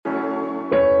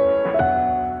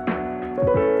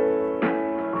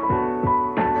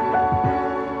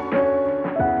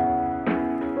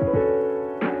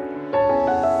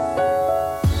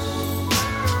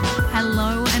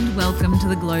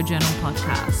Glow Journal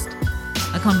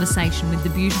podcast, a conversation with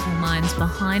the beautiful minds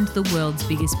behind the world's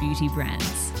biggest beauty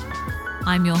brands.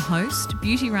 I'm your host,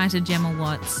 beauty writer Gemma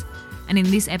Watts, and in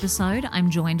this episode,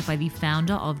 I'm joined by the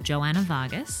founder of Joanna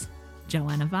Vargas,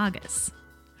 Joanna Vargas.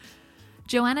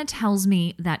 Joanna tells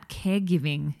me that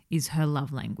caregiving is her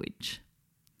love language.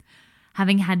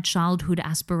 Having had childhood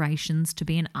aspirations to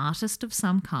be an artist of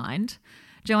some kind,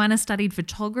 Joanna studied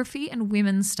photography and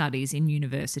women's studies in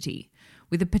university,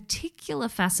 with a particular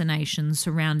fascination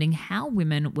surrounding how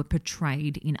women were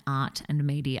portrayed in art and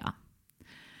media.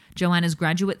 Joanna's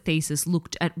graduate thesis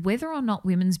looked at whether or not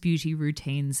women's beauty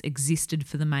routines existed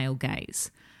for the male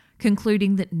gaze,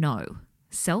 concluding that no,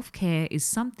 self-care is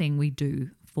something we do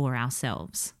for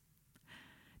ourselves.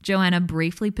 Joanna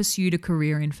briefly pursued a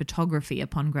career in photography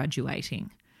upon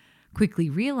graduating, quickly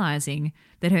realising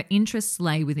that her interests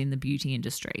lay within the beauty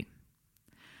industry.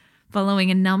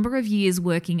 Following a number of years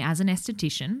working as an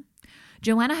esthetician,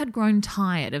 Joanna had grown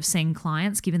tired of seeing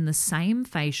clients given the same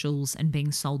facials and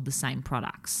being sold the same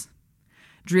products.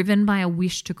 Driven by a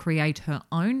wish to create her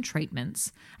own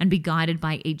treatments and be guided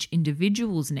by each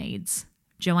individual's needs,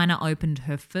 Joanna opened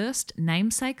her first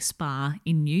namesake spa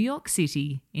in New York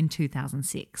City in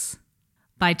 2006.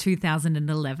 By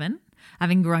 2011,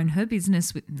 having grown her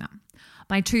business with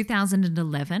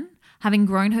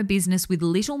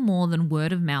little more than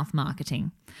word-of-mouth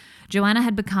marketing, Joanna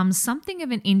had become something of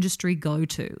an industry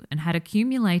go-to and had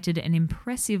accumulated an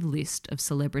impressive list of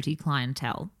celebrity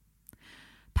clientele.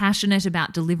 Passionate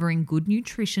about delivering good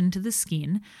nutrition to the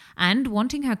skin and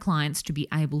wanting her clients to be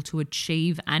able to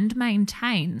achieve and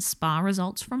maintain spa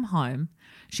results from home,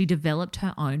 she developed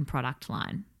her own product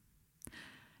line.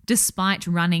 Despite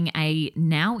running a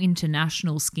now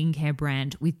international skincare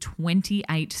brand with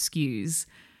 28 SKUs,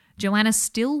 Joanna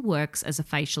still works as a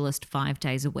facialist 5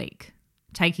 days a week,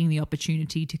 taking the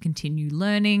opportunity to continue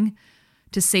learning,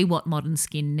 to see what modern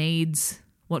skin needs,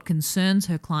 what concerns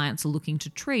her clients are looking to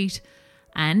treat,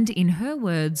 and, in her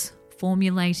words,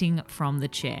 formulating from the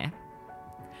chair.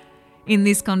 In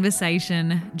this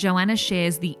conversation, Joanna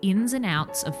shares the ins and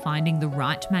outs of finding the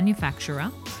right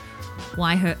manufacturer,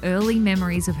 why her early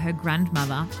memories of her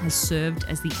grandmother has served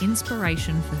as the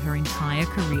inspiration for her entire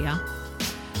career,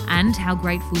 and how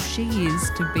grateful she is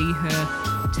to be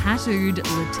her tattooed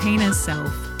Latina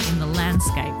self in the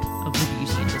landscape of the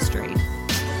beauty industry.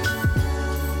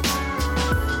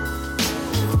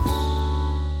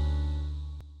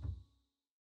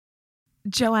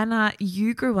 Joanna,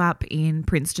 you grew up in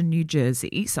Princeton, New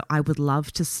Jersey, so I would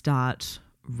love to start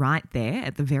right there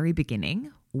at the very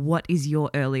beginning. What is your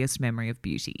earliest memory of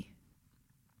beauty?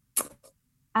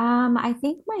 I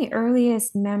think my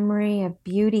earliest memory of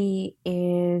beauty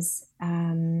is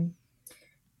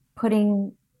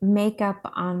putting makeup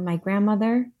on my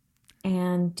grandmother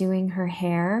and doing her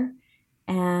hair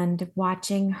and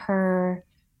watching her.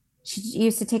 She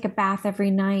used to take a bath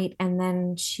every night and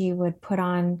then she would put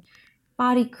on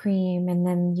body cream and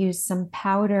then use some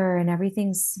powder, and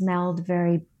everything smelled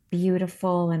very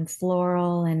beautiful and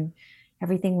floral and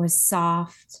everything was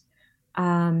soft.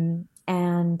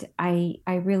 And I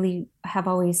really have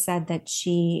always said that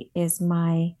she is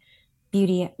my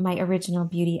original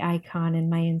beauty icon and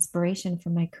my inspiration for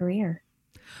my career.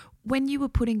 When you were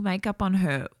putting makeup on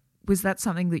her, was that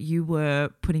something that you were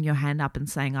putting your hand up and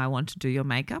saying, I want to do your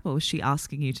makeup, or was she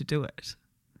asking you to do it?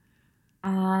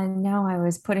 No, I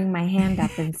was putting my hand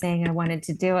up and saying I wanted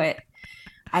to do it.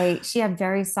 She had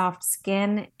very soft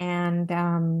skin,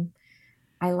 and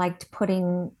I liked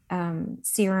putting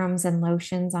serums and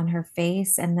lotions on her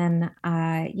face. And then,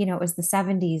 it was the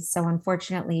 70s. So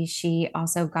unfortunately, she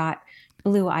also got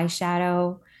blue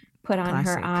eyeshadow put on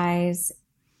her Classic. eyes.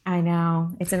 I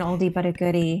know, it's an oldie but a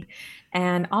goodie.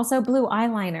 And also blue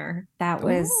eyeliner. That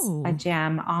was a Ooh.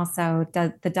 gem. Also,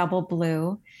 the double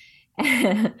blue.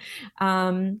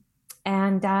 um,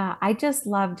 and I just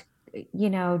loved,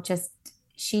 just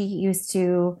she used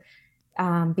to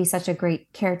be such a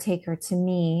great caretaker to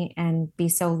me and be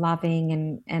so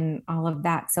loving and all of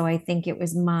that. So I think it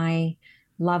was my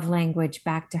love language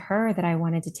back to her that I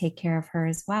wanted to take care of her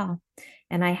as well.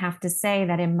 And I have to say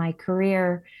that in my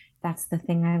career, that's the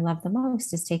thing I love the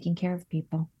most, is taking care of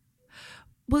people.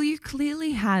 Well, you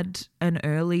clearly had an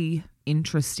early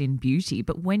interest in beauty,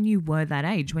 but when you were that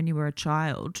age, when you were a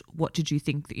child, what did you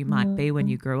think that you might be when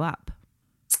you grew up?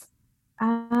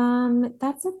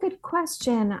 That's a good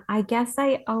question. I guess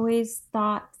I always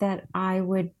thought that I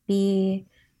would be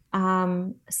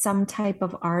some type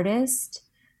of artist.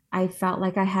 I felt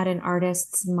like I had an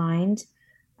artist's mind,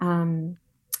 um,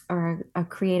 or a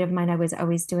creative mind. I was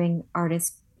always doing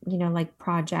artist, like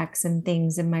projects and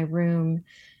things in my room.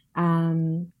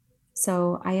 Um,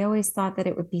 So I always thought that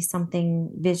it would be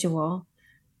something visual.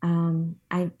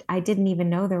 I didn't even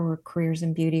know there were careers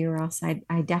in beauty, or else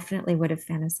I definitely would have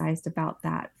fantasized about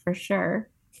that for sure.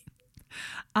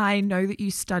 I know that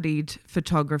you studied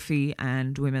photography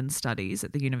and women's studies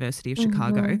at the University of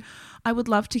Chicago. Hmm. I would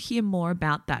love to hear more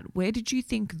about that. Where did you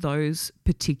think those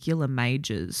particular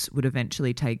majors would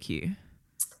eventually take you?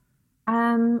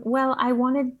 Well, I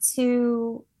wanted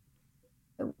to,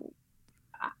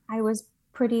 I was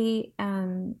pretty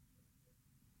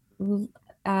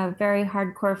very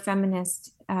hardcore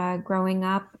feminist growing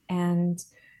up, and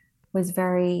was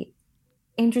very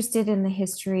interested in the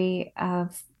history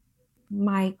of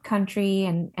my country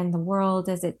and the world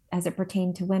as it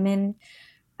pertained to women,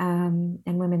 and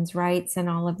women's rights and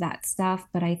all of that stuff.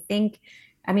 But I think,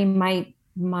 I mean,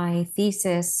 my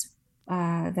thesis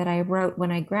that I wrote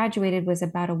when I graduated was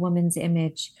about a woman's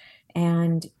image,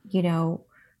 and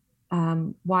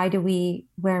why do we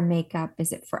wear makeup?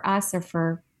 Is it for us, or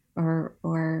for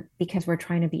or because we're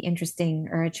trying to be interesting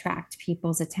or attract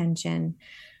people's attention?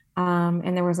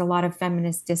 And there was a lot of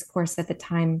feminist discourse at the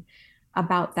time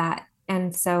about that.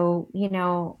 And so,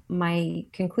 my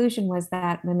conclusion was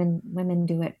that women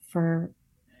do it for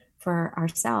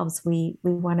ourselves. We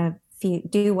want to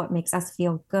do what makes us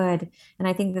feel good. And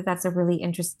I think that that's a really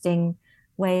interesting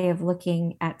way of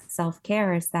looking at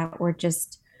self-care, is that we're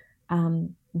just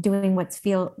doing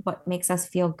what makes us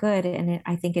feel good. And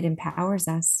I think it empowers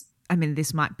us. I mean,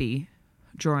 this might be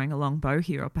drawing a long bow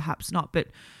here, or perhaps not, but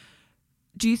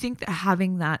do you think that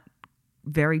having that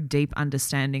very deep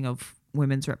understanding of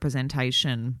women's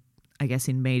representation, I guess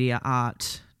in media,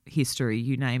 art, history,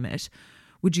 you name it,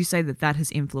 would you say that that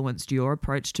has influenced your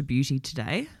approach to beauty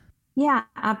today? Yeah,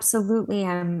 absolutely.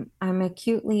 I'm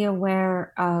acutely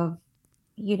aware of,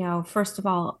 first of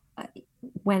all,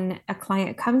 when a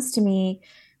client comes to me,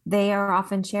 they are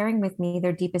often sharing with me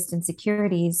their deepest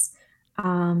insecurities.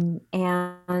 And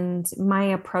my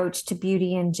approach to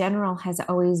beauty in general has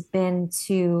always been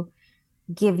to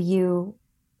give you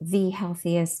the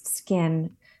healthiest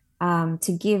skin,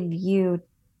 to give you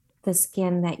the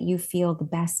skin that you feel the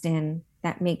best in,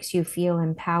 that makes you feel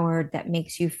empowered, that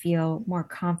makes you feel more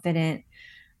confident.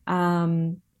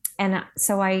 Um, and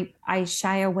so I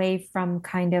shy away from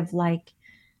kind of like,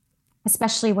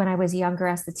 especially when I was a younger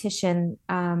esthetician,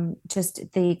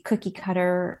 just the cookie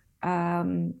cutter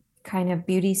kind of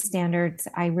beauty standards.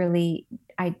 I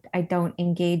don't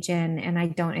engage in, and I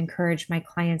don't encourage my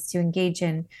clients to engage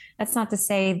in. That's not to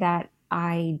say that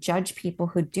I judge people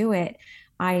who do it.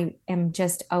 I am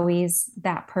just always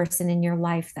that person in your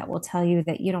life that will tell you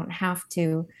that you don't have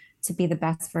to be the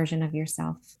best version of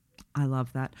yourself. I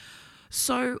love that.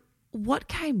 So, what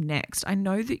came next? I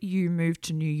know that you moved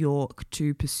to New York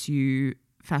to pursue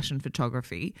fashion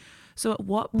photography. So, at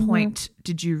what Mhm. point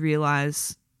did you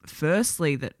realize,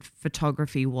 firstly, that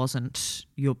photography wasn't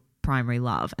your primary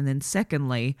love, and then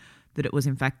secondly, that it was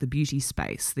in fact the beauty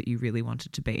space that you really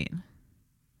wanted to be in?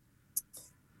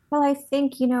 Well, I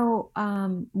think,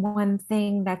 one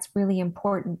thing that's really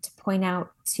important to point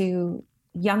out to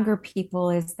younger people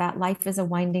is that life is a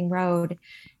winding road,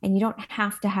 and you don't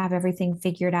have to have everything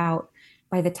figured out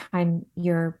by the time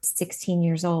you're 16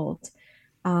 years old.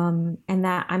 And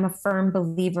that I'm a firm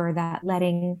believer that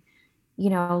letting,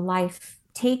 life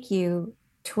take you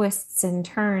twists and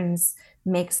turns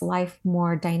makes life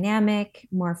more dynamic,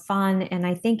 more fun. And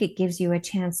I think it gives you a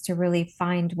chance to really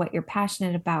find what you're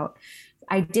passionate about.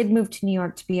 I did move to New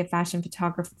York to be a fashion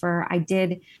photographer. I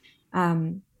did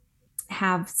um,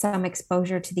 have some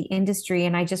exposure to the industry,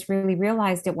 and I just really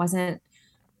realized I wasn't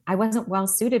well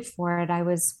suited for it. I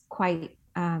was quite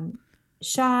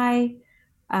shy.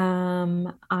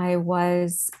 I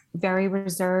was very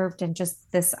reserved, and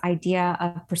just this idea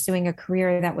of pursuing a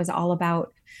career that was all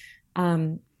about,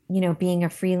 um, being a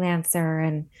freelancer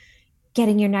and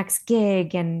getting your next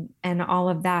gig and all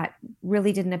of that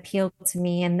really didn't appeal to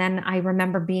me. And then I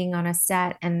remember being on a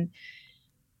set and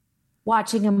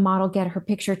watching a model get her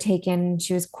picture taken.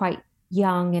 She was quite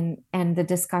young, and the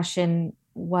discussion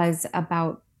was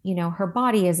about, her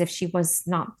body, as if she was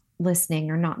not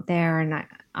listening or not there. And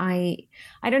I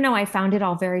I don't know, I found it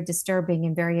all very disturbing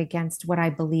and very against what I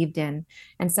believed in.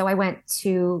 And so I went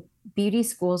to beauty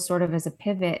school sort of as a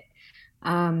pivot.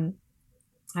 Um,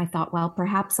 I thought, well,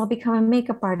 perhaps I'll become a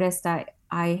makeup artist.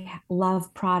 I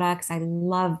love products. I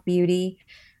love beauty.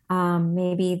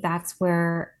 Maybe that's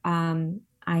where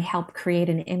I help create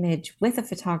an image with a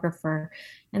photographer.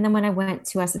 And then when I went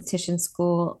to esthetician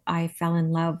school, I fell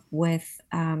in love with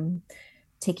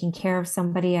taking care of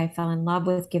somebody. I fell in love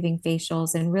with giving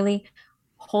facials and really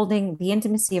holding the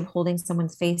intimacy of holding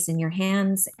someone's face in your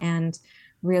hands, and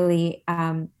really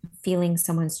feeling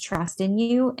someone's trust in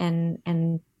you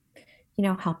and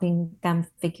helping them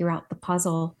figure out the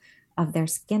puzzle of their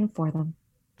skin for them.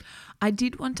 I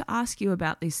did want to ask you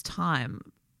about this time,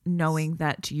 knowing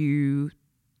that your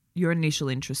initial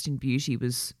interest in beauty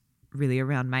was really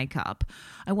around makeup.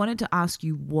 I wanted to ask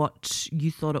you what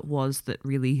you thought it was that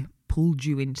really pulled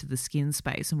you into the skin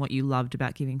space and what you loved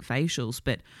about giving facials,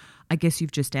 but I guess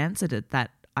you've just answered it,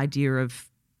 that idea of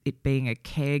it being a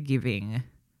caregiving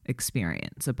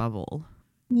experience above all.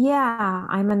 Yeah,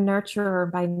 I'm a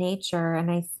nurturer by nature,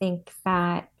 and I think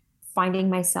that finding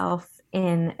myself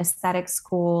in aesthetic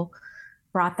school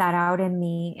brought that out in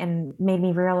me and made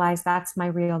me realize that's my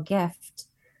real gift.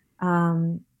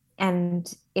 Um,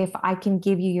 and if I can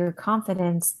give you your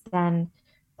confidence, then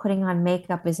putting on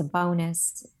makeup is a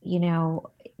bonus.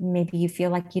 Maybe you feel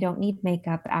like you don't need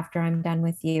makeup after I'm done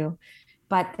with you.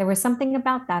 But there was something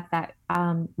about that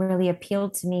really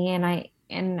appealed to me,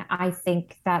 and I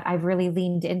think that I've really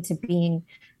leaned into being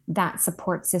that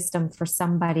support system for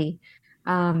somebody.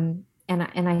 And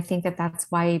I think that that's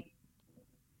why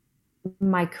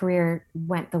my career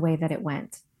went the way that it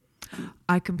went.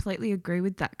 I completely agree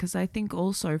with that, because I think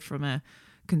also from a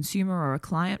consumer or a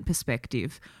client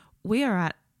perspective, we are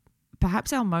at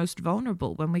perhaps our most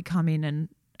vulnerable when we come in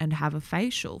and have a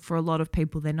facial. For a lot of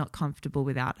people, they're not comfortable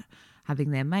without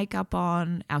having their makeup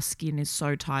on. Our skin is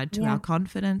so tied to Yeah, our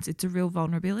confidence. It's a real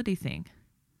vulnerability thing.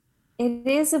 it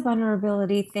is a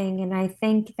vulnerability thing. And I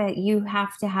think that you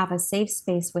have to have a safe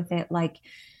space with it. Like,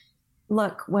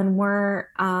 look,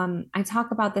 I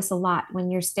talk about this a lot when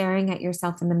you're staring at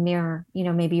yourself in the mirror,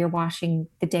 maybe you're washing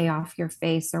the day off your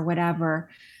face or whatever.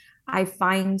 I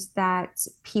find that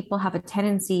people have a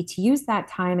tendency to use that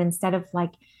time instead of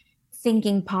like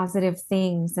thinking positive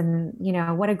things and,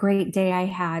 what a great day I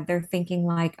had. They're thinking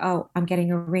like, oh, I'm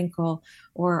getting a wrinkle,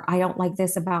 or I don't like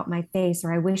this about my face,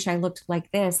 or I wish I looked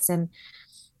like this. And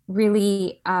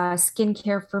really,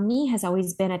 skincare for me has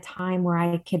always been a time where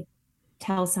I could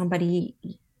tell somebody,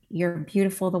 you're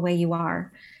beautiful the way you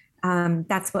are.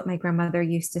 That's what my grandmother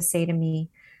used to say to me.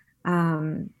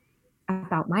 Um,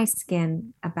 about my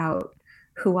skin, about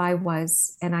who I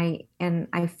was, and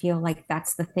I feel like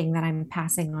that's the thing that I'm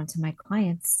passing on to my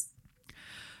clients.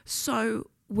 So,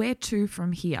 where to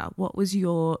from here? What was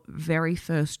your very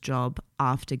first job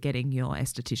after getting your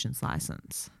esthetician's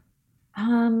license?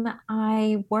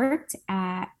 I worked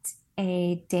at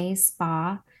a day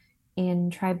spa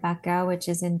in Tribeca, which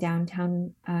is in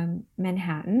downtown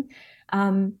Manhattan.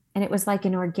 And it was like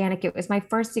an organic, it was my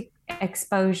first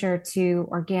exposure to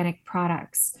organic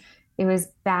products. It was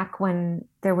back when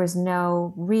there was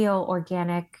no real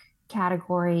organic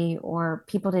category or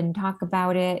people didn't talk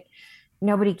about it.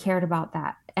 Nobody cared about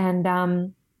that. And,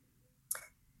 I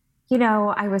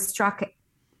was struck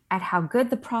at how good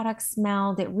the product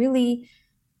smelled. It really,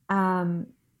 um,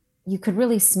 you could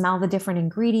really smell the different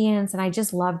ingredients, and I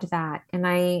just loved that.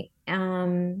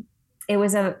 It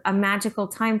was a magical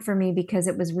time for me because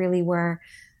it was really where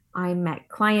I met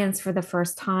clients for the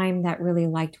first time that really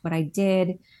liked what I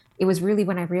did. It was really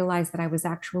when I realized that I was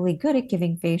actually good at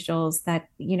giving facials, that,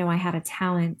 I had a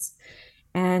talent.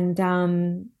 And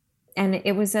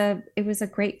it was a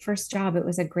great first job. It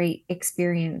was a great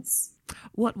experience.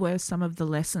 What were some of the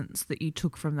lessons that you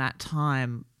took from that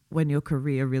time when your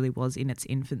career really was in its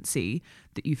infancy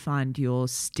that you find you're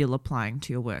still applying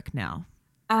to your work now?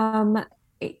 Um,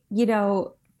 you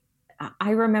know,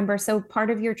 I remember, so part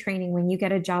of your training when you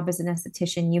get a job as an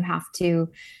esthetician, you have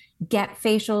to get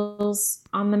facials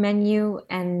on the menu,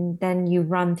 and then you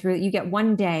get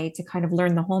one day to kind of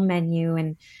learn the whole menu.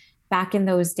 And back in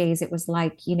those days, it was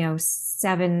like,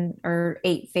 7 or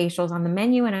 8 facials on the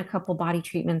menu and a couple body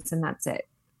treatments, and that's it.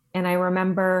 And I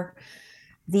remember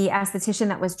the esthetician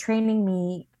that was training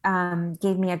me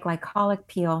gave me a glycolic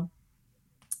peel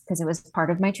because it was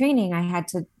part of my training. I had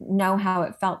to know how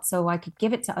it felt so I could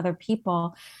give it to other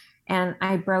people. And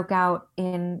I broke out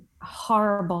in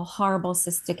horrible, horrible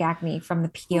cystic acne from the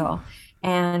peel.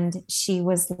 And she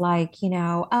was like,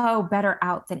 oh, better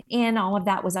out than in. All of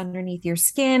that was underneath your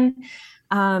skin.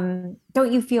 Don't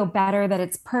you feel better that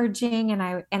it's purging? And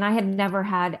I had never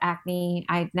had acne.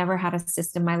 I'd never had a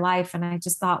cyst in my life. And I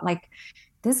just thought, like,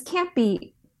 this can't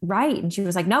be right. And she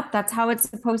was like, nope, that's how it's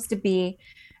supposed to be.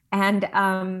 And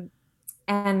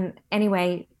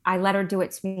anyway, I let her do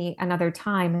it to me another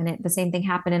time, and the same thing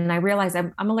happened. And I realized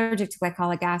I'm allergic to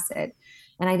glycolic acid,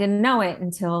 and I didn't know it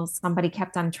until somebody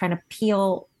kept on trying to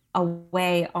peel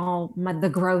away the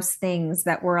gross things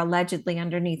that were allegedly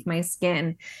underneath my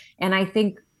skin. And I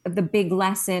think the big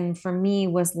lesson for me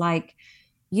was like,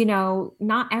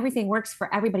 not everything works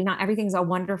for everybody. Not everything's a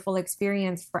wonderful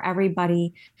experience for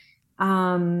everybody.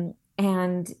 And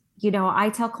I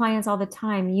tell clients all the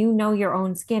time, your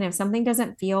own skin. If something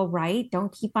doesn't feel right,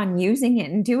 don't keep on using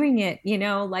it and doing it,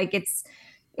 like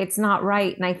it's not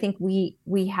right. And I think we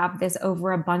have this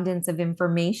overabundance of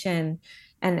information,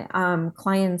 and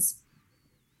clients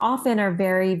often are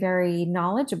very, very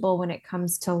knowledgeable when it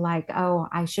comes to like, oh,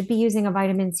 I should be using a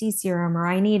vitamin C serum, or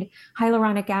I need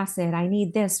hyaluronic acid, I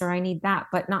need this, or I need that,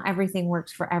 but not everything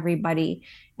works for everybody.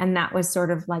 And that was sort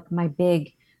of like my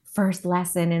big first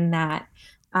lesson in that,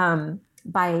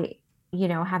 by,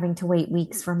 having to wait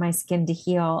weeks for my skin to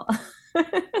heal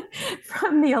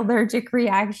from the allergic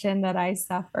reaction that I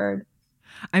suffered.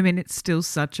 I mean, it's still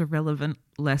such a relevant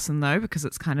lesson though, because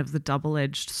it's kind of the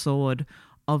double-edged sword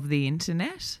of the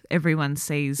internet. Everyone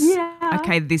sees, Yeah.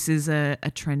 okay, this is a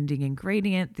trending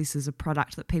ingredient, this is a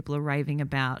product that people are raving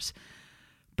about.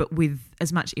 But with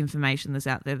as much information that's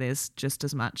out there, there's just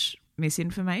as much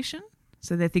misinformation.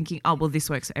 So they're thinking, oh, well,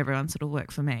 this works for everyone, so it'll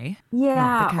work for me. Not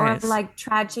the Yeah, or case. like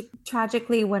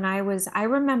tragically, I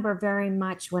remember very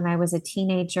much when I was a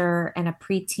teenager and a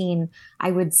preteen, I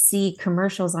would see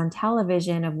commercials on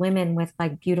television of women with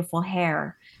like beautiful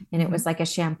hair, and it Hmm. was like a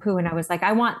shampoo, and I was like,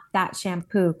 I want that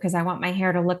shampoo because I want my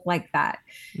hair to look like that.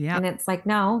 Yeah. And it's like,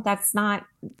 no, that's not,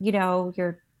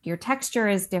 your texture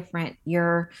is different.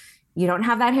 You don't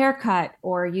have that haircut,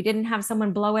 or you didn't have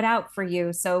someone blow it out for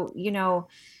you. So,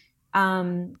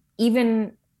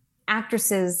 even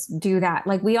actresses do that.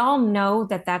 Like we all know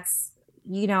that that's,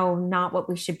 not what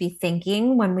we should be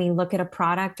thinking when we look at a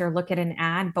product or look at an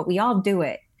ad, but we all do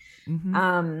it. Hmm.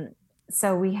 Um,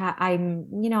 so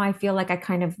I feel like I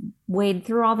kind of wade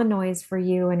through all the noise for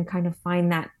you and kind of find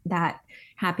that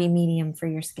happy medium for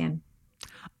your skin.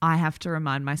 I have to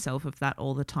remind myself of that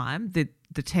all the time.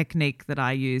 The technique that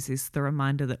I use is the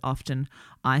reminder that often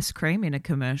ice cream in a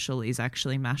commercial is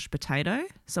actually mashed potato.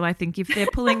 So I think if they're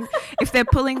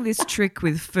pulling this trick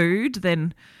with food,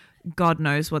 then God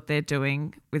knows what they're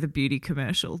doing with a beauty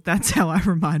commercial. That's how I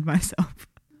remind myself.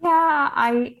 Yeah,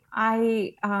 I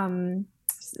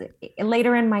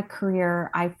later in my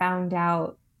career, I found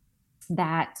out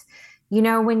that,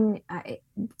 when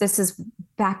this is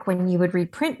back when you would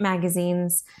read print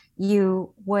magazines,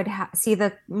 you would see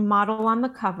the model on the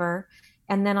cover,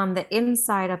 and then on the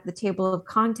inside of the table of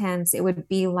contents, it would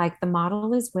be like the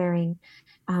model is wearing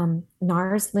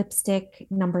NARS lipstick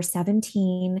number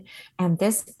 17, and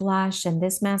this blush and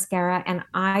this mascara. And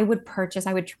I would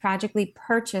tragically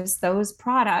purchase those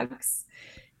products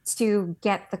to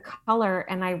get the color.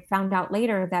 And I found out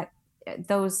later that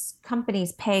those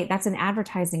companies pay, that's an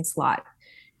advertising slot.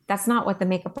 That's not what the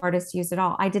makeup artists use at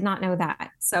all. I did not know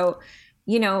that. So,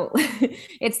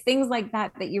 it's things like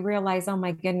that that you realize, oh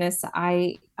my goodness,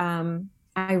 I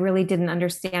really didn't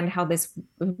understand how this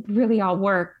really all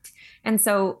worked. And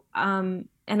so, and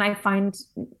I find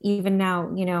even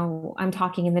now, I'm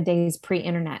talking in the days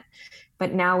pre-internet,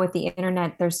 but now with the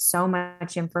internet, there's so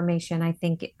much information. I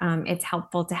think it's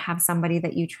helpful to have somebody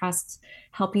that you trust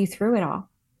help you through it all.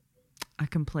 I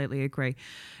completely agree.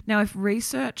 Now, if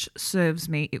research serves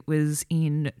me, it was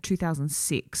in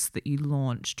 2006 that you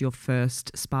launched your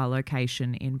first spa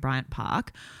location in Bryant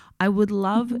Park. I would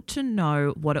love Mhm. to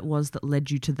know what it was that led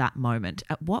you to that moment.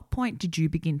 At what point did you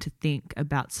begin to think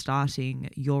about starting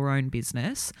your own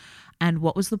business? And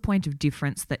what was the point of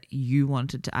difference that you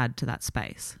wanted to add to that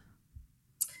space?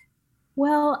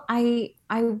 Well, I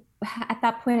at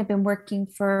that point I've been working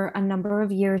for a number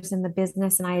of years in the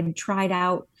business, and I had tried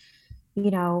out,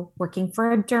 working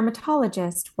for a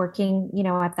dermatologist, working,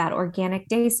 at that organic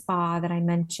day spa that I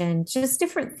mentioned, just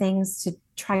different things to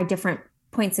try different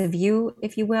points of view,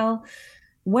 if you will.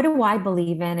 What do I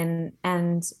believe in,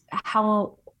 and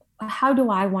how do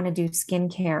I want to do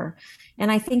skincare? And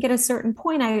I think at a certain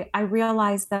point I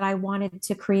realized that I wanted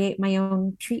to create my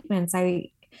own treatments.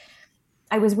 I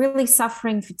was really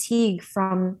suffering fatigue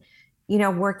from,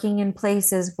 working in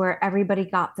places where everybody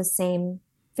got the same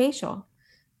facial,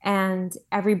 and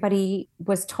everybody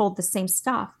was told the same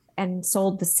stuff and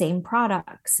sold the same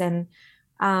products.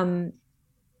 Um,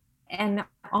 and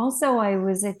also I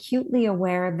was acutely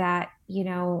aware that,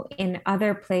 in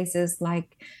other places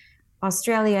like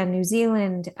Australia, New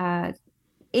Zealand,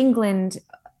 England,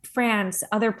 France,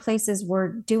 other places were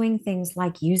doing things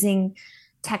like using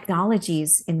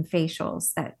technologies in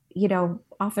facials that,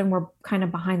 often were kind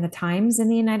of behind the times in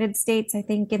the United States, I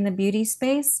think, in the beauty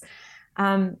space.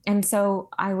 And so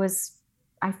I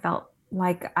felt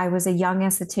like I was a young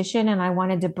esthetician and I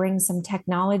wanted to bring some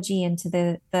technology into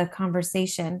the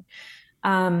conversation,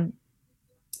 um,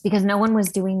 because no one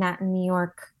was doing that in New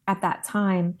York at that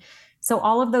time. So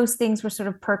all of those things were sort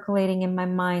of percolating in my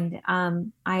mind.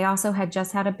 I also had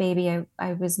just had a baby.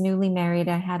 I was newly married.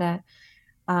 I had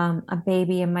a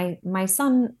baby, and my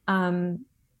son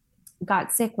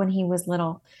got sick when he was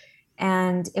little,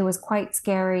 and it was quite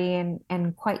scary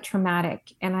and quite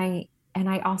traumatic. And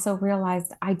I also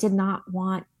realized I did not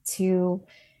want to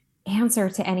answer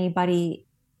to anybody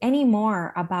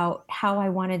anymore about how I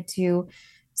wanted to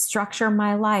structure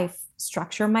my life,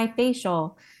 structure my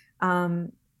facial,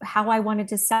 how I wanted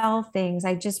to sell things.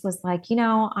 I just was like,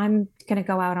 I'm going to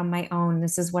go out on my own.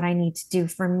 This is what I need to do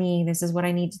for me. This is what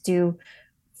I need to do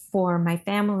for my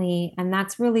family. And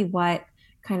that's really what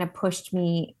kind of pushed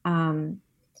me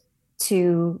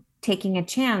to taking a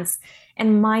chance.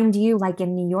 And mind you, like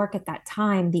in New York at that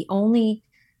time, the only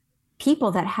people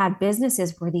that had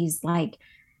businesses were these like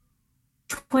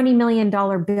 $20 million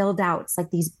build outs,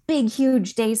 like these big,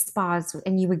 huge day spas.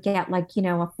 And you would get like,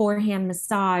 a forehand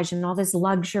massage and all this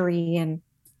luxury.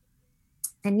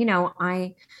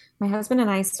 My husband and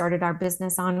I started our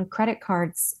business on credit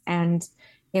cards, and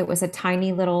it was a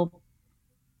tiny little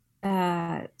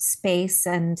space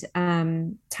and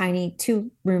tiny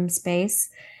 2-room space.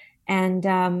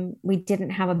 And we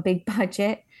didn't have a big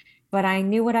budget, but I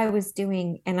knew what I was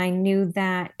doing. And I knew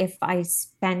that if I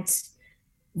spent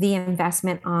the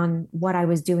investment on what I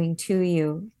was doing to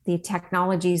you, the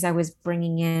technologies I was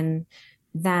bringing in,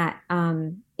 that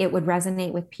it would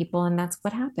resonate with people. And that's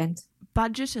what happened.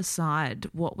 Budget aside,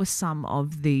 what were some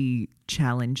of the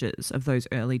challenges of those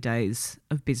early days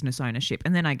of business ownership?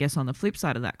 And then I guess on the flip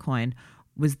side of that coin,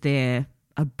 was there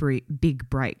a big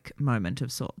break moment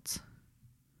of sorts?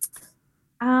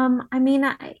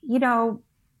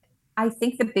 I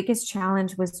think the biggest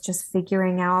challenge was just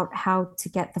figuring out how to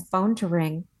get the phone to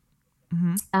ring.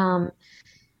 Mm-hmm.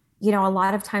 A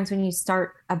lot of times when you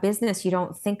start a business, you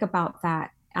don't think about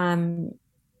that.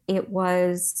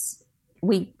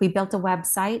 We built a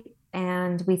website,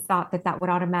 and we thought that would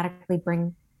automatically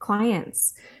bring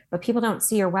clients, but people don't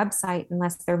see your website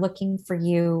unless they're looking for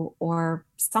you or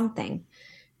something.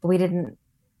 But we didn't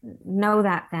know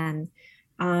that then.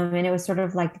 And it was sort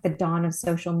of like the dawn of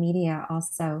social media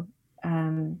also.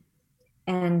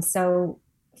 And so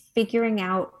figuring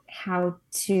out how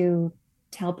to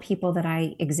tell people that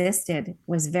I existed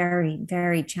was very,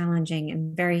 very challenging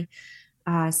and very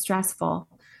stressful.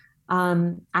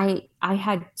 I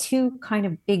had 2 kind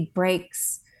of big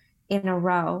breaks in a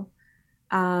row.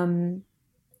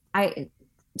 I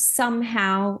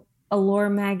somehow Allure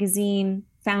magazine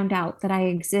found out that I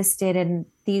existed, and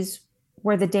these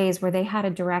were the days where they had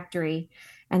a directory,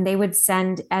 and they would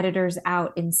send editors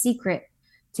out in secret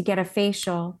to get a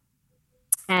facial,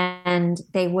 and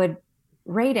they would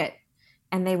rate it,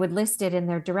 and they would list it in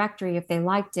their directory if they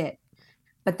liked it.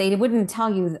 But they wouldn't tell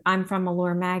you I'm from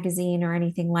Allure magazine or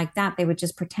anything like that. They would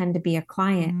just pretend to be a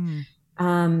client.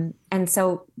 And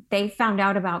so they found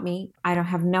out about me. I don't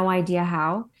have no idea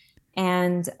how.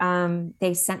 And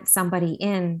they sent somebody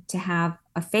in to have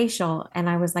a facial. And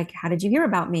I was like, how did you hear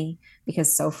about me?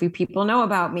 Because so few people know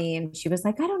about me. And she was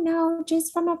like, I don't know,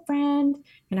 just from a friend.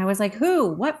 And I was like,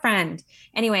 who? What friend?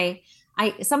 Anyway,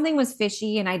 something was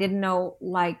fishy, and I didn't know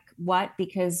like what,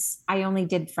 because I only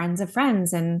did friends of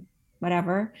friends and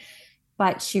whatever.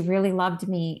 But she really loved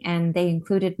me, and they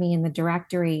included me in the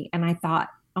directory. And I thought,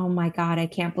 oh my God, I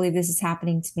can't believe this is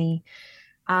happening to me.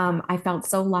 I felt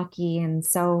so lucky and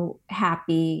so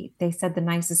happy. They said the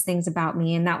nicest things about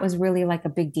me, and that was really like a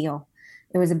big deal.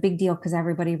 It was a big deal because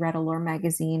everybody read Allure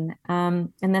magazine.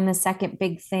 And then the second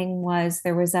big thing was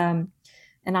there was an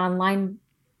online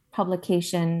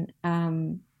publication.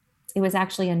 It was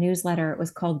actually a newsletter. It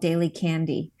was called Daily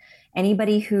Candy.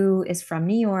 Anybody who is from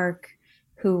New York,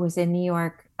 who was in New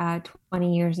York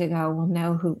 20 years ago, will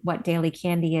know what Daily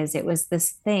Candy is. It was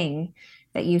this thing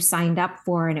that you signed up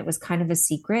for, and it was kind of a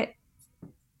secret.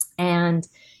 And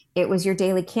it was your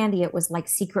daily candy. It was like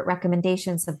secret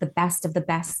recommendations of the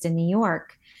best in New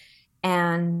York.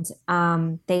 And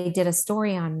they did a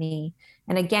story on me.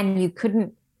 And again, you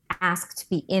couldn't ask to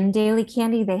be in Daily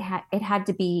Candy. It had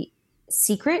to be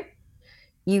secret.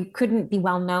 You couldn't be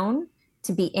well known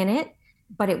to be in it,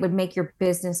 but it would make your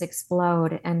business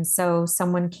explode. And so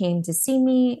someone came to see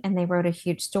me, and they wrote a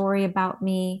huge story about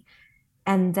me.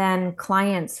 And then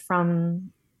clients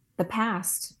from the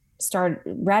past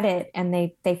read it, and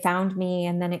they found me,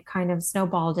 and then it kind of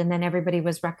snowballed, and then everybody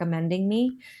was recommending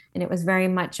me, and it was very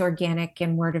much organic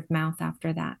and word of mouth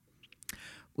after that.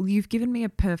 Well, you've given me a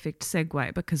perfect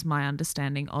segue, because my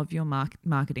understanding of your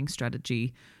marketing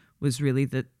strategy was really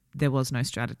that there was no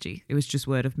strategy. It was just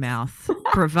word of mouth,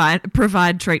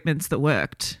 provide treatments that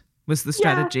worked. was the Yeah,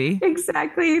 strategy.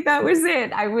 exactly. That was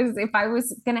it. If I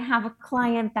was going to have a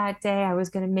client that day, I was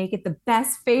going to make it the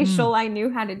best Mm. facial I knew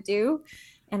how to do.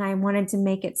 And I wanted to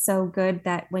make it so good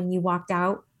that when you walked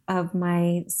out of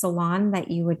my salon,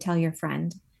 that you would tell your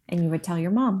friend and you would tell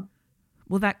your mom.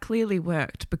 Well, that clearly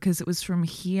worked because it was from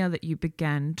here that you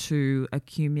began to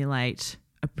accumulate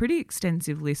a pretty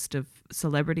extensive list of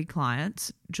celebrity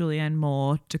clients: Julianne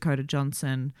Moore, Dakota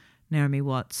Johnson, Naomi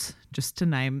Watts, just to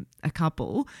name a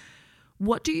couple.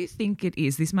 What do you think it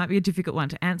is? This might be a difficult one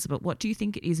to answer, but what do you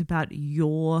think it is about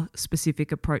your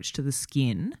specific approach to the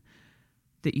skin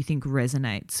that you think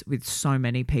resonates with so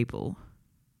many people?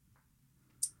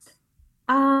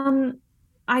 Um,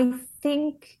 I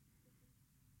think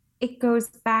it goes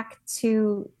back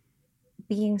to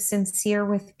being sincere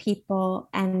with people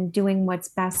and doing what's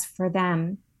best for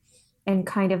them and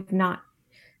kind of not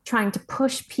trying to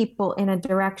push people in a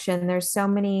direction. There's so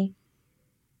many.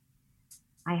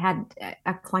 I had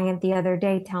a client the other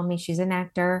day tell me she's an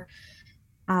actor,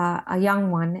 a young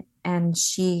one, and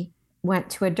she went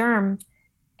to a derm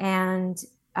and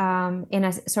in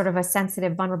a sort of a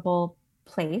sensitive, vulnerable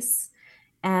place,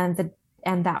 and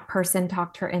that person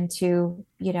talked her into,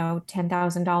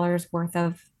 $10,000 worth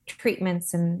of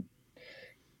treatments and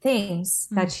things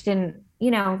Mm. that she didn't,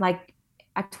 like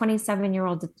a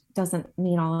 27-year-old doesn't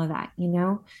need all of that.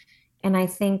 And I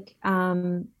think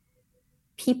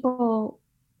people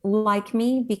like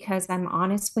me because I'm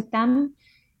honest with them.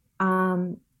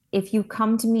 Um, if you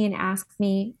come to me and ask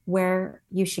me where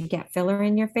you should get filler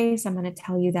in your face, I'm going to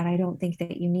tell you that I don't think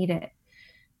that you need it.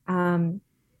 Um,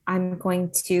 I'm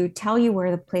going to tell you where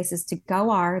the places to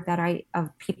go are that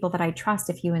of people that I trust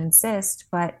if you insist,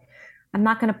 but I'm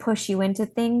not going to push you into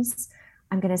things.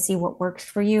 I'm going to see what works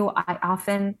for you. I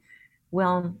often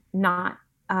will not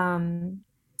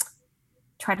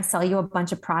try to sell you a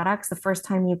bunch of products the first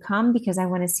time you come because I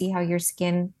want to see how your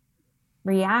skin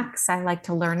reacts. I like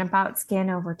to learn about skin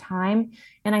over time.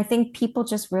 And I think people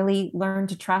just really learn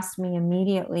to trust me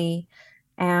immediately.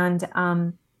 And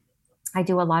I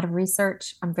do a lot of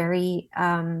research. I'm very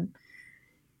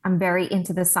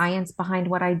into the science behind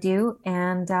what I do.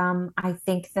 And I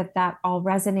think that that all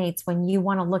resonates when you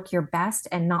want to look your best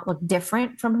and not look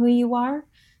different from who you are.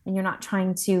 And you're not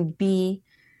trying to be,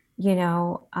 you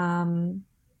know, um,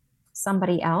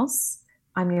 somebody else.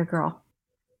 I'm your girl.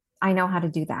 I know how to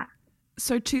do that.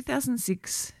 So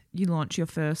 2006, you launch your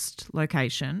first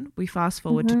location. We fast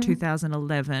forward to Mm-hmm.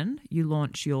 2011, you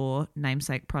launch your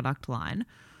namesake product line.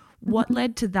 What Mm-hmm.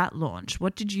 led to that launch?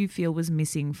 What did you feel was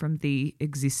missing from the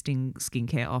existing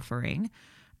skincare offering?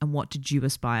 And what did you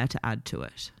aspire to add to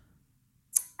it?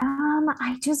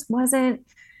 I just wasn't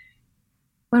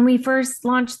when we first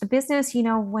launched the business,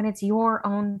 when it's your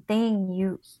own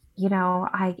thing,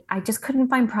 I just couldn't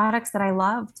find products that I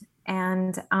loved.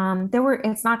 And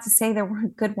it's not to say there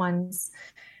weren't good ones,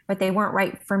 but they weren't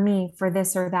right for me for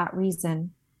this or that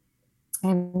reason.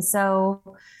 And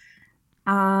so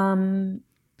um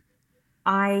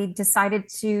I decided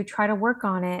to try to work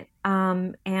on it.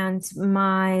 And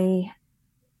my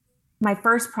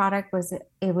first product was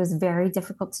very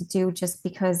difficult to do just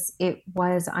because it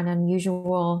was an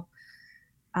unusual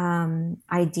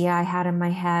idea I had in my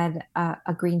head,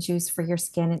 a green juice for your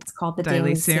skin. It's called the Daily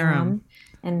Daily serum.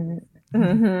 Serum. And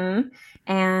mhm.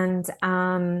 And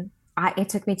it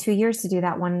took me 2 years to do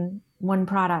that one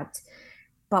product.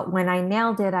 But when I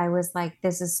nailed it, I was like,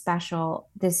 this is special.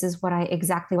 This is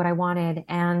exactly what I wanted.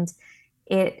 And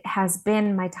it has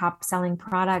been my top selling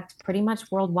product pretty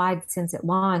much worldwide since it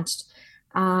launched.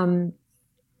 Um,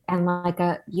 and like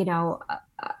a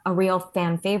real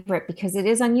fan favorite because it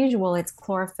is unusual. It's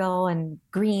chlorophyll and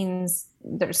greens.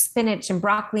 There's spinach and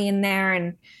broccoli in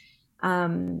there,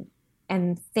 um,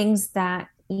 and things that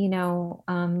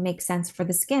make sense for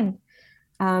the skin.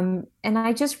 And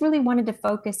I just really wanted to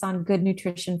focus on good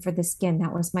nutrition for the skin.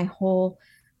 That was my whole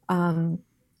um,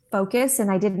 focus,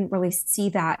 and I didn't really see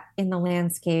that in the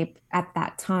landscape at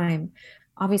that time.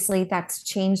 Obviously, that's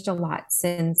changed a lot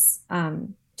since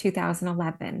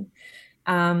 2011.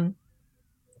 Um,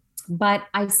 but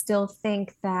I still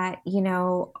think that,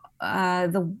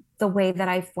 the way that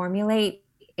I formulate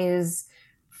is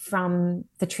from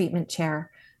the treatment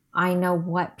chair. I know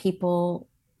what people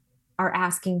are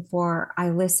asking for. I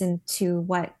listen to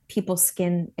what people's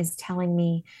skin is telling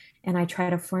me, and I try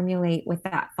to formulate with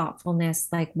that thoughtfulness,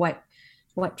 like what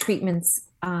treatments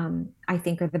I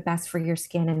think are the best for your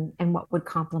skin and what would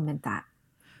complement that.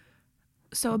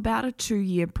 So, about a 2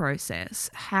 year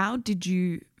process, how did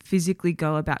you physically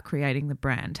go about creating the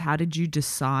brand? How did you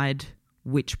decide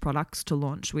which products to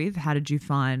launch with? How did you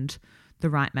find the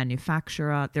right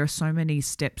manufacturer? There are so many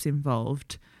steps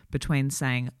involved between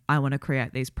saying, I want to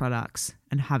create these products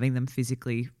and having them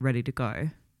physically ready to go?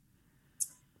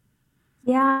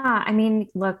 Yeah, I mean,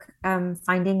 look,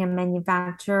 finding a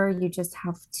manufacturer, you just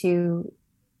have to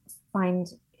find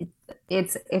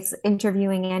it's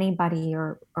interviewing anybody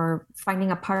or finding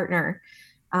a partner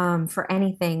for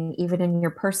anything, even in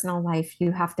your personal life.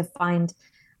 You have to find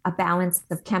a balance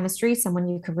of chemistry, someone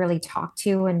you could really talk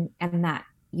to and that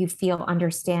you feel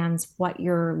understands what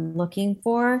you're looking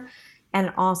for,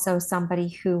 and also somebody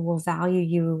who will value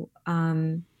you.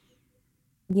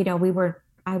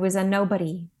 I was a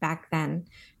nobody back then.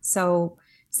 So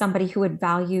somebody who would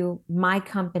value my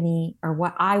company or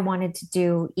what I wanted to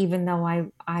do, even though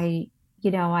I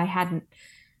hadn't,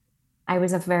 I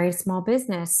was a very small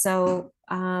business. So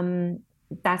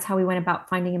that's how we went about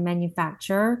finding a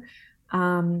manufacturer.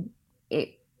 Um,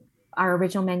 it, our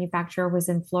original manufacturer was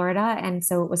in Florida. And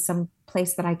so it was some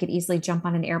place that I could easily jump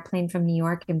on an airplane from New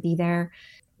York and be there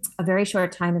a very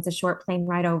short time. It's a short plane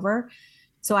ride over.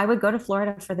 So I would go to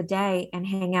Florida for the day and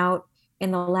hang out in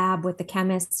the lab with the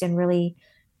chemist and really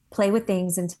play with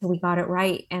things until we got it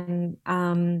right. And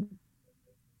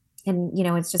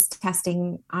it's just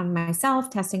testing on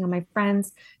myself, testing on my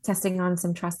friends, testing on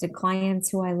some trusted clients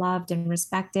who I loved and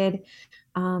respected,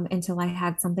 until I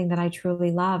had something that I truly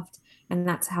loved. And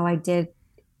that's how I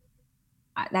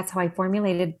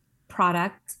formulated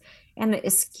products. And the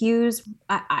SKUs,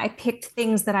 I picked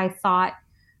things that I thought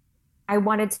I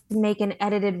wanted to make an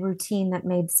edited routine that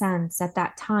made sense. At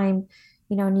that time,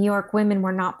 New York women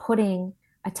were not putting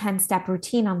a 10-step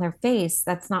routine on their face.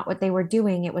 That's not what they were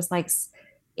doing. It was like,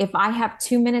 if I have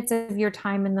 2 minutes of your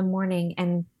time in the morning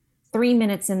and 3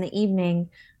 minutes in the evening,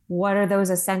 what are those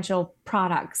essential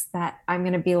products that I'm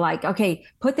going to be like, okay,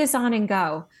 put this on and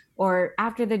go? Or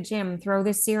after the gym, throw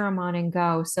this serum on and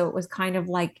go. So it was kind of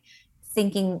like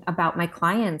thinking about my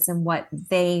clients and what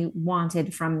they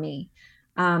wanted from me.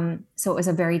 So it was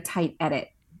a very tight edit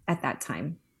at that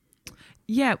time.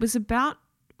 Yeah, it was about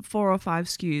 4 or 5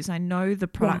 SKUs. I know the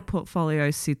product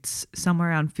portfolio sits somewhere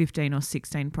around 15 or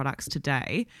 16 products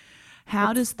today.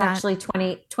 How does that... Actually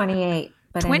 28,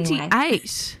 but 28? Anyway.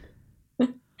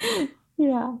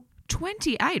 Yeah.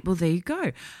 28. Well, there you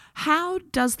go. How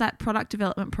does that product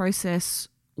development process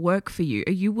work for you?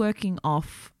 Are you working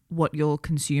off what your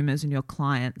consumers and your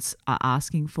clients are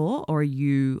asking for, or are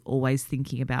you always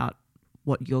thinking about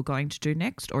what you're going to do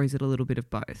next, or is it a little bit of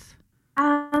both?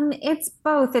 It's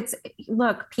both.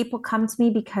 Look, people come to me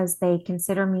because they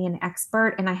consider me an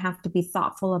expert, and I have to be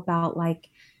thoughtful about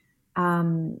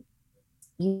um,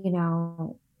 you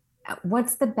know,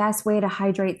 what's the best way to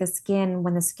hydrate the skin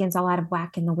when the skin's all out of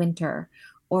whack in the winter?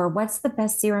 Or what's the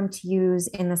best serum to use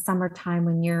in the summertime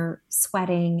when you're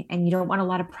sweating and you don't want a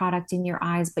lot of product in your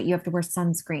eyes, but you have to wear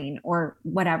sunscreen or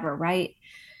whatever, right?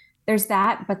 There's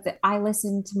that, but I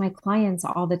listen to my clients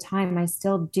all the time. I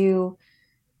still do.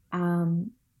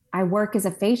 I work as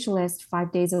a facialist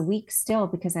 5 days a week still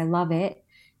because I love it.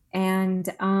 And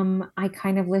I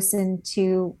kind of listen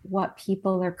to what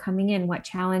people are coming in, what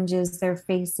challenges they're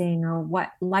facing, or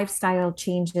what lifestyle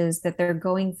changes that they're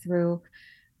going through,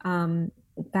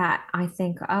 that I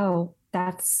think, oh,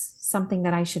 that's something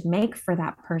that I should make for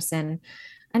that person.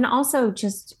 And also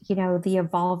just, the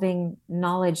evolving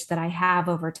knowledge that I have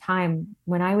over time.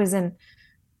 When I was in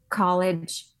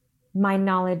college, my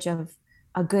knowledge of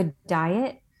a good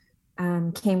diet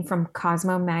came from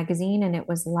Cosmo magazine. And it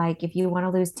was like, if you want to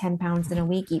lose 10 pounds in a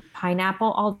week, eat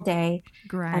pineapple all day.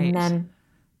 Great. And then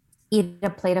eat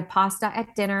a plate of pasta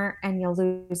at dinner and you'll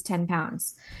lose 10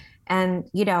 pounds. And,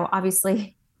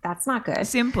 obviously that's not good.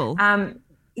 Simple.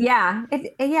 Yeah.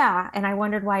 And I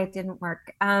wondered why it didn't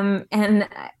work. Fast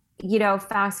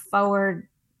forward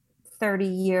 30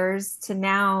 years to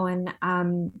now, and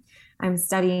I'm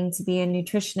studying to be a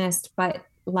nutritionist, but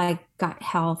like gut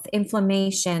health,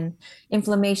 inflammation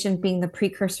being the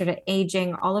precursor to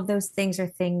aging, all of those things are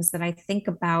things that I think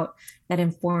about that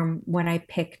inform what I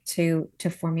pick to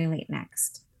formulate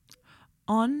next.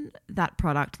 On that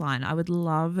product line, I would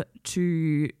love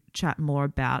to chat more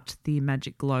about the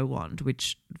Magic Glow Wand,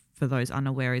 which, for those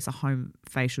unaware, is a home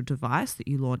facial device that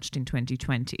you launched in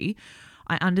 2020.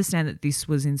 I understand that this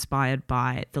was inspired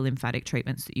by the lymphatic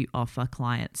treatments that you offer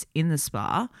clients in the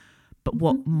spa, but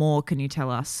what more can you tell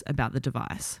us about the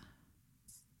device?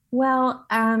 Well,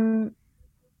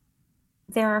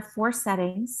 there are 4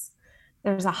 settings.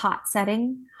 There's a hot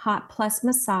setting, hot plus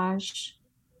massage,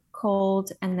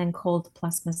 cold, and then cold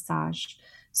plus massage.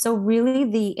 So really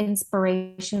the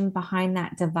inspiration behind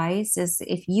that device is,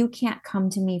 if you can't come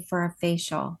to me for a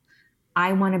facial,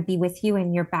 I want to be with you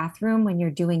in your bathroom when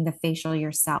you're doing the facial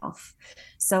yourself.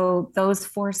 So those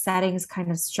 4 settings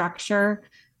kind of structure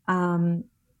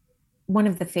one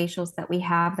of the facials that we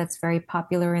have that's very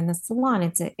popular in the salon.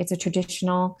 It's a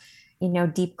traditional,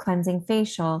 deep cleansing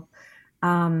facial.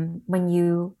 When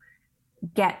you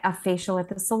get a facial at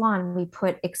the salon, we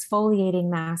put exfoliating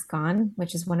mask on,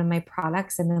 which is one of my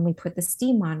products, and then we put the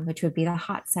steam on, which would be the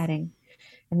hot setting.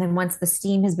 And then once the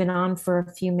steam has been on for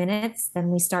a few minutes,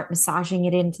 then we start massaging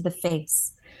it into the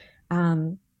face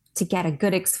um, to get a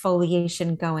good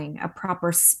exfoliation going, a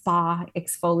proper spa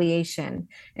exfoliation.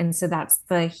 And so that's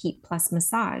the heat plus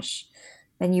massage.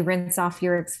 Then you rinse off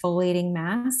your exfoliating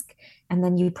mask, and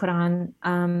then you put on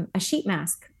a sheet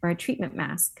mask or a treatment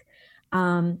mask.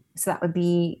 So that would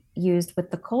be used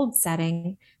with the cold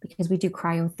setting because we do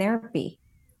cryotherapy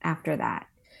after that.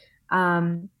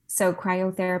 So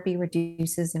cryotherapy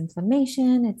reduces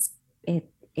inflammation.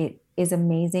 It is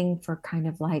amazing for kind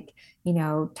of like,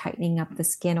 tightening up the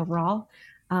skin overall.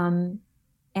 And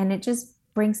it just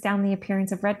brings down the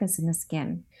appearance of redness in the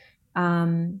skin.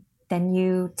 Then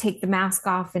you take the mask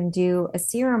off and do a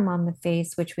serum on the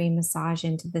face, which we massage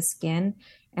into the skin.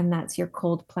 And that's your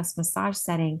cold plus massage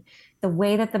setting. The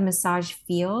way that the massage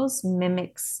feels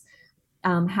mimics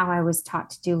how I was taught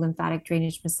to do lymphatic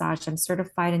drainage massage. I'm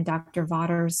certified in Dr.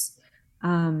 Vatter's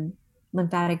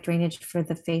lymphatic drainage for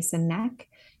the face and neck.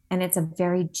 And it's a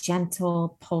very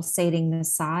gentle, pulsating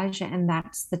massage. And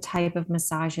that's the type of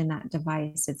massage in that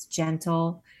device. It's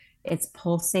gentle, it's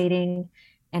pulsating,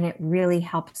 and it really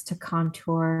helps to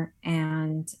contour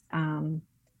and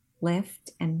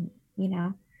lift and,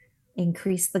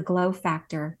 increase the glow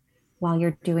factor while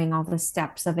you're doing all the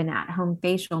steps of an at-home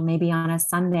facial, maybe on a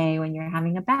Sunday when you're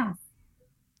having a bath.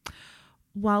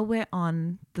 While we're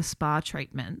on the spa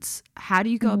treatments, how do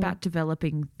you go about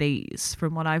developing these?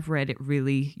 From what I've read,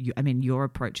 your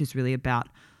approach is really about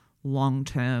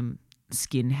long-term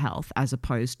skin health as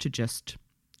opposed to just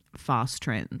fast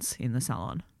trends in the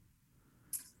salon.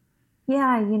 Yeah,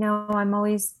 I'm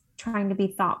always trying to be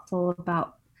thoughtful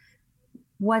about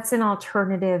what's an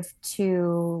alternative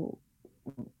to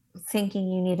thinking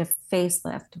you need a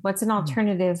facelift. What's an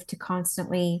alternative to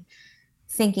constantly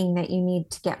thinking that you need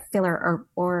to get filler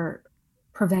or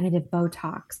preventative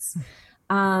Botox?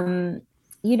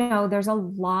 There's a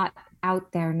lot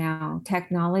out there now.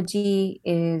 Technology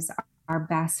is our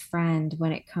best friend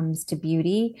when it comes to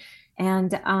beauty.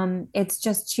 And it's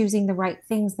just choosing the right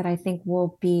things that I think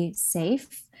will be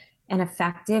safe and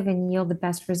effective and yield the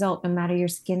best result, no matter your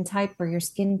skin type or your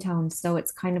skin tone. So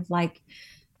it's kind of like,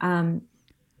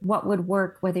 what would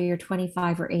work whether you're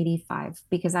 25 or 85,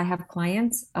 because I have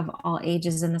clients of all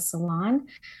ages in the salon.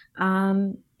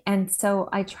 And so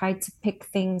I try to pick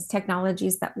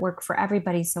technologies that work for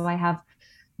everybody. So I have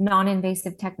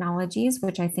non-invasive technologies,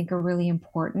 which I think are really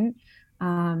important.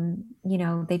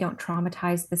 They don't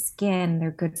traumatize the skin.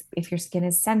 They're good if your skin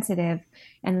is sensitive.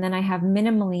 And then I have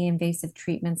minimally invasive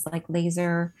treatments like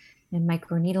laser and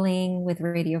microneedling with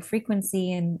radio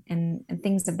frequency and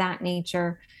things of that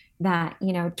nature that,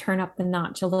 turn up the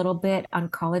notch a little bit on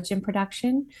collagen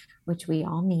production, which we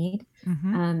all need,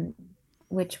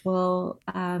 which will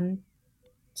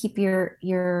keep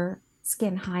your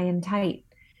skin high and tight,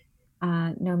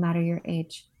 no matter your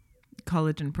age.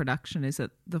 Collagen production is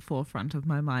at the forefront of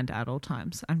my mind at all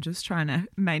times. I'm just trying to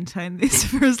maintain this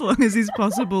for as long as is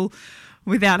possible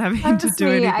without having to do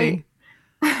anything.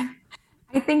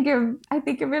 I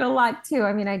think of it a lot too.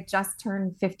 I mean, I just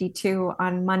turned 52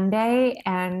 on Monday,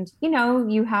 and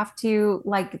you have to,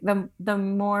 like, the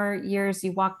more years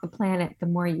you walk the planet, the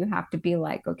more you have to be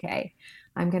like, okay,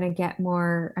 I'm going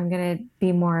to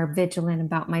be more vigilant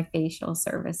about my facial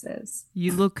services.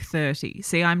 You look 30.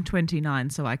 See, I'm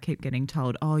 29, so I keep getting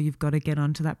told, oh, you've got to get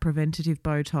onto that preventative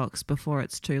Botox before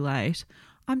it's too late.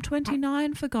 I'm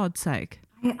 29, for God's sake.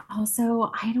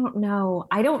 I don't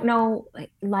know,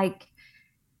 like,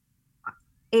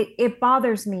 it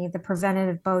bothers me, the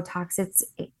preventative Botox.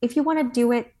 If you want to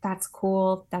do it, that's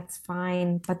cool, that's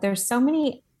fine. But there's so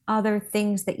many other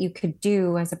things that you could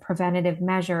do as a preventative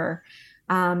measure.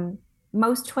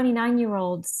 Most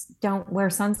 29-year-olds don't wear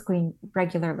sunscreen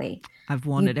regularly. I've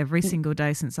worn it every single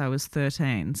day since I was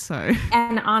 13. So,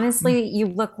 and honestly, you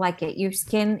look like it. Your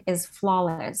skin is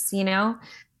flawless,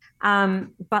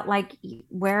 but like,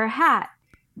 wear a hat,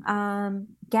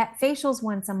 get facials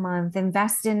once a month,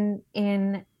 invest in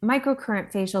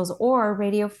microcurrent facials or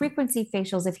radio frequency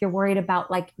facials if you're worried about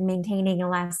like maintaining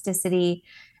elasticity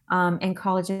and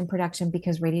collagen production,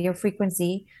 because radio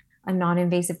frequency, a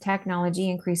non-invasive technology,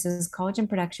 increases collagen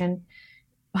production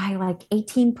by like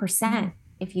 18%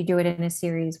 if you do it in a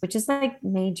series, which is like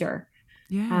major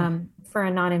for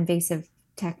a non-invasive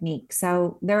technique.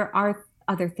 So there are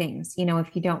other things,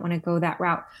 if you don't want to go that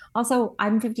route. Also,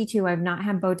 I'm 52. I've not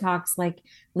had Botox. Like,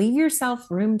 leave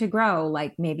yourself room to grow.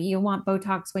 Like, maybe you want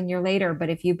Botox when you're later, but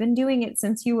if you've been doing it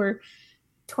since you were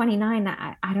 29,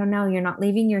 I don't know. You're not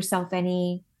leaving yourself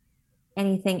anything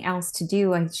else to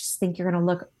do. I just think you're going to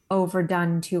look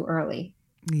overdone too early.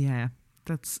 Yeah,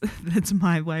 that's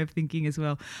my way of thinking as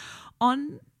well.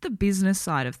 On the business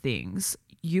side of things,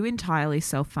 you entirely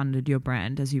self-funded your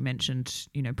brand, as you mentioned,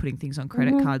 putting things on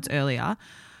credit cards earlier.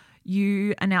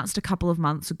 You announced a couple of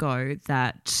months ago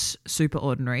that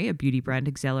Superordinary, a beauty brand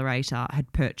accelerator,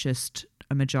 had purchased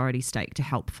a majority stake to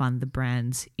help fund the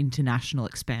brand's international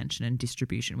expansion and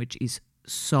distribution, which is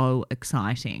so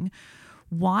exciting.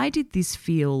 Why did this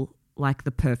feel like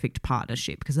the perfect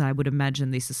partnership? Because I would imagine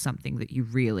this is something that you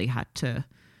really had to,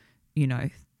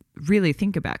 really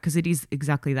think about, because it is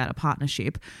exactly that, a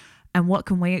partnership. And what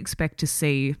can we expect to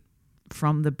see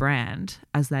from the brand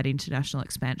as that international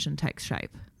expansion takes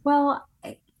shape? Well,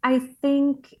 I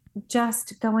think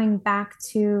just going back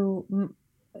to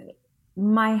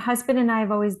my husband and I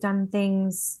have always done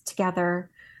things together.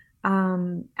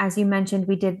 As you mentioned,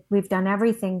 we've done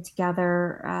everything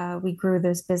together. We grew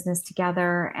this business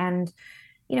together, and,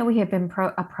 we have been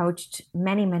approached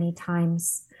many, many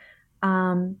times.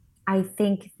 I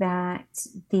think that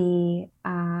the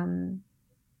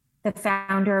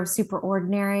founder of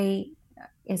Superordinary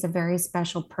is a very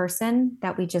special person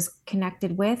that we just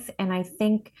connected with. And I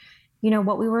think,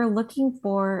 what we were looking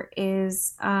for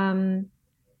is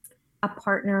a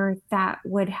partner that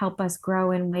would help us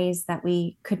grow in ways that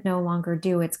we could no longer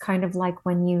do. It's kind of like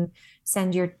when you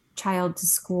send your child to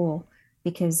school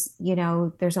because,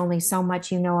 there's only so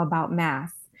much about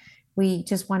math. We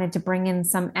just wanted to bring in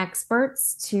some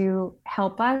experts to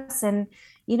help us. And,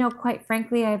 quite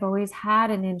frankly, I've always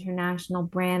had an international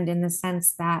brand in the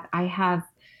sense that I have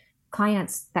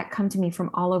clients that come to me from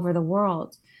all over the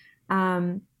world.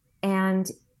 And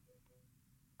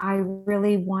I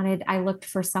looked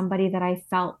for somebody that I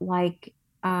felt like,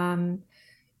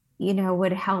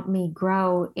 would help me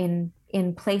grow in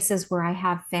places where I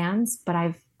have fans, but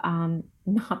I've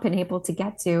not been able to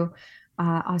get to.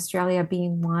 Australia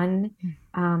being one,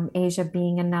 Asia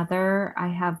being another. I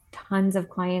have tons of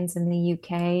clients in the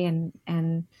UK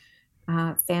and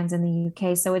fans in the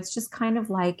UK. So it's just kind of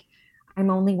like I'm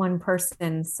only one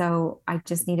person. So I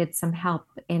just needed some help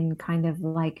in kind of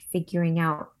like figuring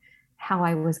out how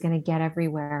I was going to get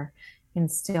everywhere and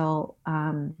still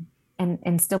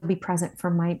and still be present for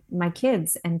my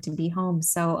kids and to be home.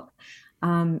 So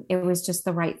it was just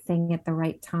the right thing at the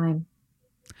right time.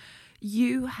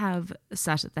 You have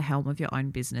sat at the helm of your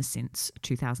own business since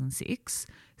 2006.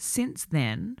 Since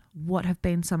then, what have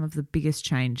been some of the biggest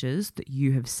changes that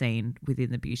you have seen within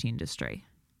the beauty industry?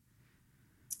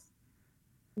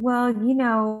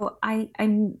 Well,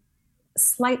 I'm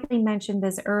slightly mentioned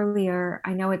this earlier.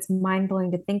 I know it's mind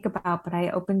blowing to think about, but I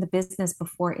opened the business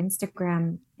before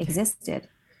Instagram existed.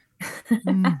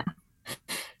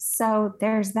 So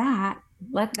there's that.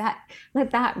 Let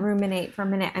that ruminate for a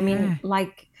minute. I mean,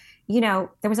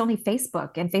 there was only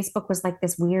Facebook, and Facebook was like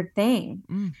this weird thing.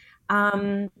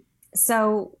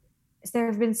 So there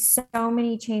have been so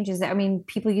many changes. I mean,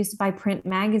 people used to buy print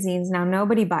magazines. Now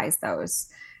nobody buys those.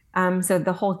 So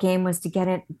the whole game was to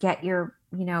get your,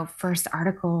 first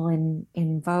article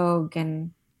in Vogue,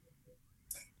 and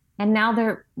now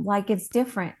they're like, it's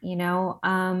different,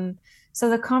 so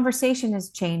the conversation has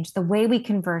changed. The way we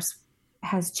converse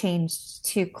has changed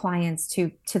to clients,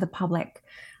 to the public.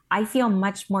 I feel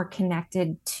much more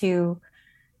connected to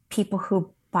people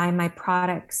who buy my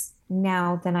products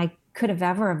now than I could have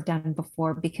ever have done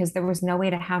before, because there was no way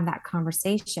to have that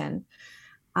conversation.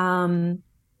 And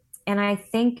I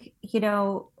think,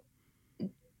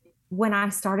 when I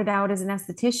started out as an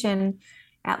esthetician,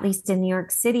 at least in New York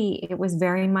City, it was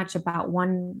very much about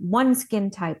one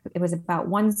skin type. It was about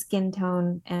one skin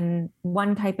tone and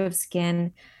one type of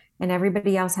skin, and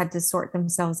everybody else had to sort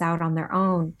themselves out on their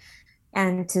own.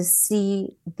 And to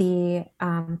see the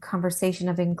conversation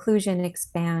of inclusion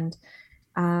expand,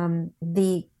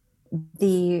 the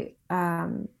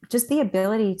just the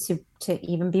ability to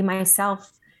even be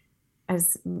myself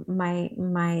as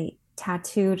my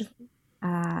tattooed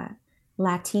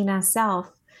Latina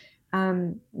self.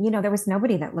 There was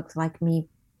nobody that looked like me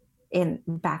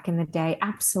back in the day.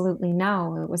 Absolutely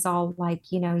no. It was all like,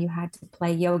 you had to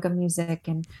play yoga music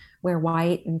and wear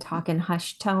white and talk in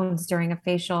hushed tones during a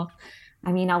facial.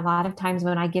 I mean, a lot of times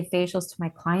when I give facials to my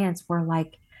clients, we're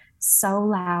like so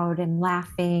loud and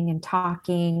laughing and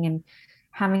talking and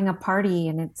having a party.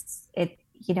 And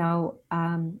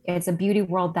it's a beauty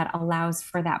world that allows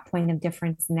for that point of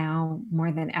difference now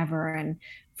more than ever. And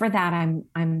for that,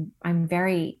 I'm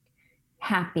very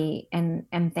happy and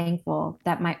thankful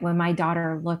that when my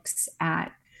daughter looks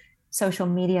at social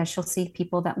media, she'll see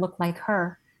people that look like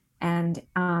her and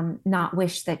not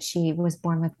wish that she was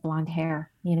born with blonde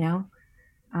hair.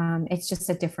 It's just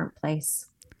a different place.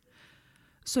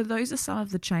 So those are some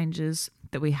of the changes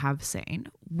that we have seen.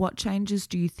 What changes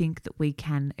do you think that we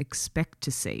can expect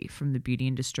to see from the beauty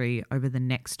industry over the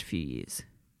next few years?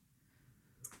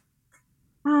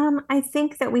 I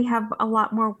think that we have a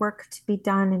lot more work to be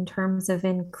done in terms of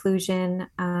inclusion,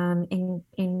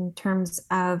 in terms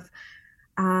of,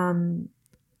 kind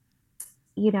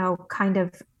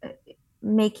of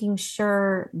making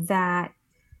sure that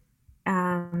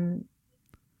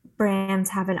brands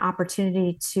have an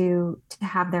opportunity to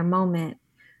have their moment.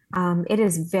 It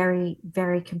is very,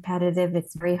 very competitive.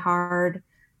 It's very hard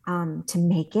to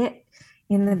make it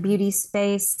in the beauty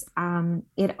space.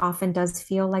 It often does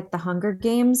feel like the Hunger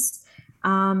Games.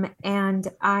 And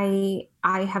I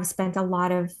have spent a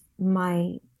lot of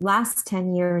my last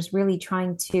 10 years really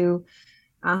trying to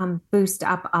boost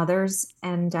up others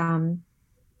and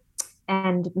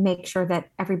make sure that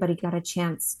everybody got a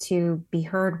chance to be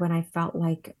heard when I felt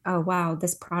like, oh, wow,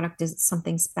 this product is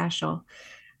something special.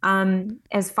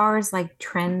 As far as like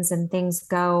trends and things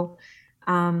go,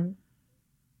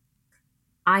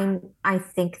 I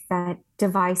think that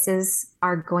devices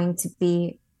are going to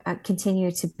be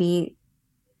continue to be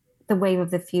the wave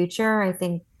of the future. I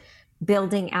think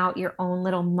building out your own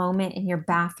little moment in your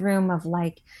bathroom of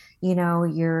like,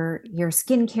 your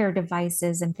skincare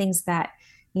devices and things that,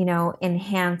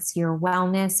 enhance your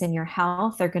wellness and your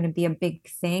health are going to be a big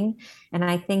thing. And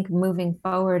I think moving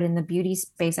forward in the beauty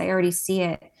space, I already see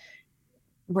it.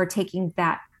 We're taking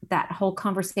that whole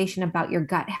conversation about your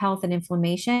gut health and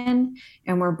inflammation,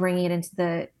 and we're bringing it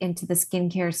into the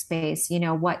skincare space.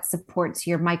 What supports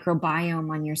your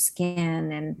microbiome on your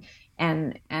skin,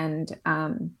 and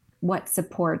what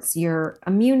supports your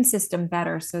immune system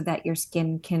better, so that your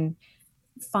skin can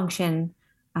function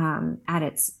at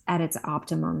its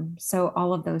optimum. So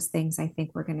all of those things I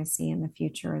think we're going to see in the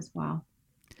future as well.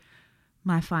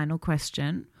 My final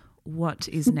question: what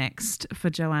is next for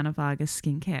Joanna Vargas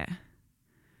Skincare?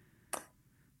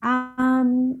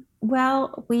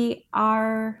 Well, we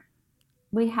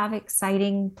have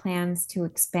exciting plans to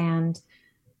expand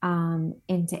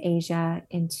into Asia,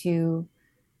 into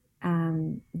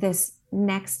this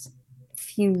next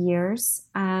few years.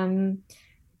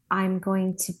 I'm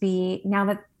going to be, now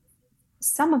that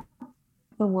most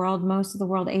of the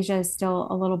world, Asia is still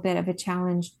a little bit of a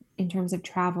challenge in terms of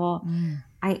travel.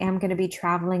 I am going to be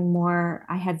traveling more.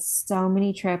 I had so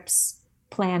many trips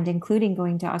planned, including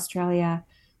going to Australia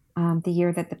the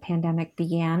year that the pandemic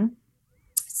began.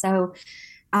 So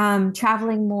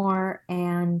traveling more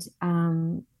and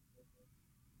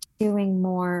doing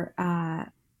more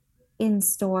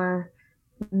in-store,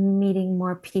 meeting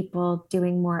more people,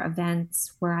 doing more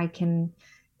events where I can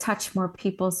touch more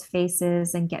people's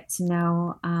faces and get to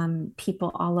know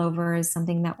people all over is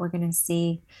something that we're going to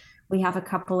see. We have a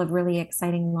couple of really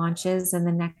exciting launches in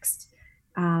the next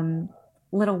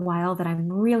little while that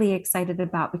I'm really excited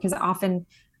about, because often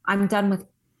I'm done with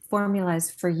formulas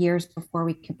for years before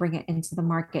we could bring it into the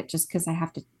market, just because I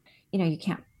have to, you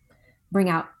can't bring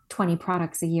out 20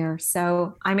 products a year.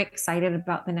 So I'm excited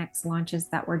about the next launches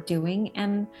that we're doing.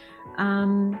 And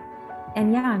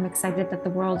yeah, I'm excited that the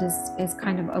world is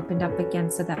kind of opened up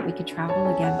again so that we could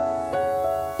travel again.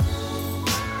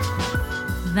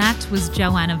 That was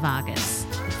Joanna Vargas,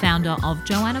 founder of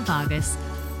Joanna Vargas,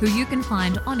 who you can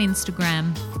find on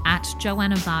Instagram at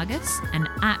Joanna Vargas and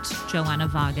at Joanna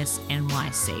Vargas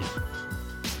NYC.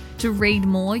 To read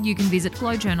more, you can visit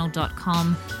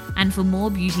glowjournal.com, and for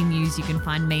more beauty news, you can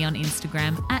find me on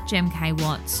Instagram at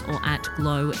gemkwatts or at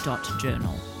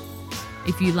glow.journal.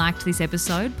 If you liked this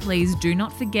episode, please do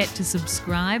not forget to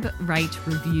subscribe, rate,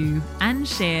 review, and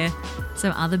share so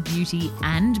other beauty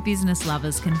and business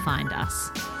lovers can find us.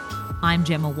 I'm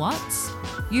Gemma Watts.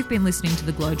 You've been listening to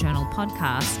the Glow Journal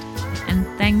podcast, and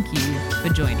thank you for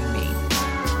joining me.